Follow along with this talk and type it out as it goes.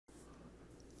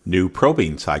New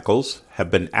probing cycles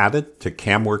have been added to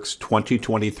CAMWorks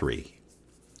 2023.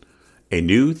 A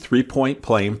new 3-point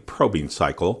plane probing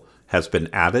cycle has been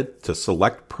added to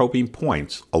select probing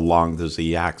points along the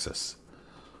z-axis.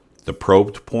 The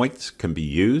probed points can be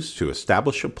used to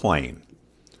establish a plane.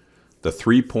 The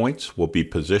 3 points will be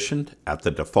positioned at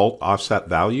the default offset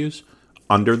values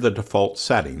under the default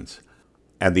settings,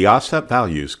 and the offset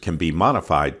values can be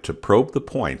modified to probe the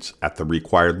points at the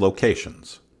required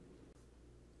locations.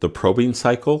 The probing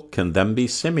cycle can then be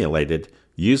simulated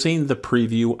using the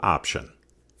preview option.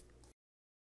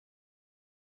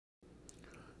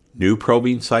 New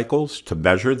probing cycles to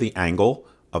measure the angle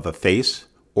of a face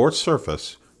or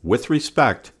surface with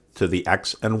respect to the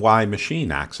X and Y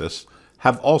machine axis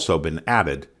have also been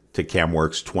added to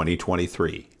CAMWorks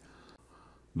 2023.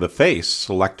 The face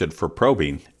selected for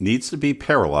probing needs to be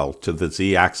parallel to the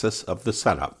z-axis of the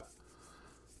setup.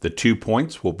 The 2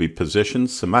 points will be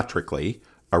positioned symmetrically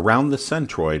around the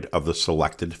centroid of the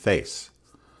selected face.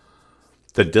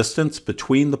 The distance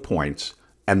between the points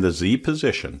and the z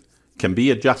position can be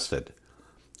adjusted,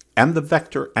 and the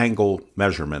vector angle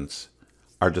measurements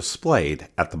are displayed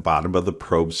at the bottom of the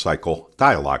probe cycle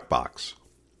dialog box.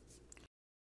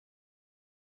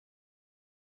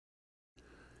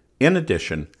 In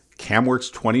addition, CAMWorks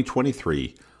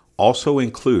 2023 also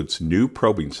includes new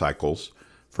probing cycles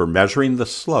for measuring the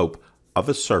slope of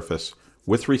a surface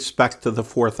with respect to the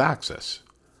 4th axis.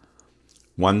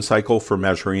 One cycle for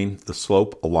measuring the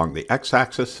slope along the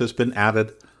x-axis has been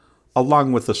added,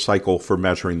 along with a cycle for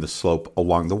measuring the slope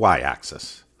along the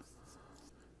y-axis.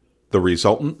 The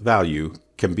resultant value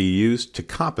can be used to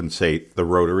compensate the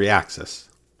rotary axis.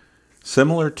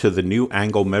 Similar to the new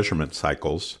angle measurement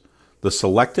cycles, the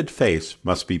selected face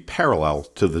must be parallel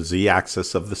to the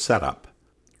z-axis of the setup.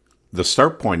 The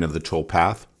start point of the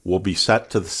toolpath will be set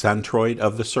to the centroid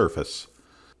of the surface.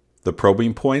 The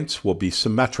probing points will be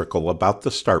symmetrical about the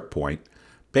start point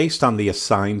based on the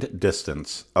assigned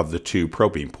distance of the 2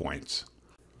 probing points.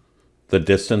 The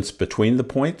distance between the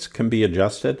points can be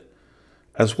adjusted,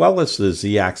 as well as the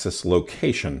z-axis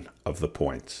location of the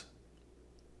points.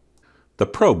 The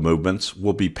probe movements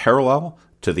will be parallel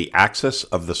to the axis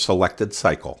of the selected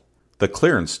cycle. The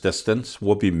clearance distance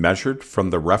will be measured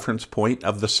from the reference point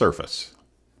of the surface.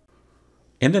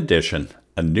 In addition,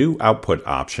 a new output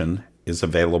option is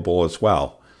available as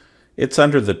well. It's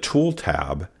under the Tool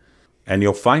tab, and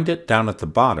you'll find it down at the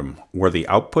bottom where the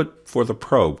output for the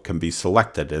probe can be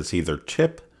selected as either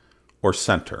tip or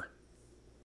center.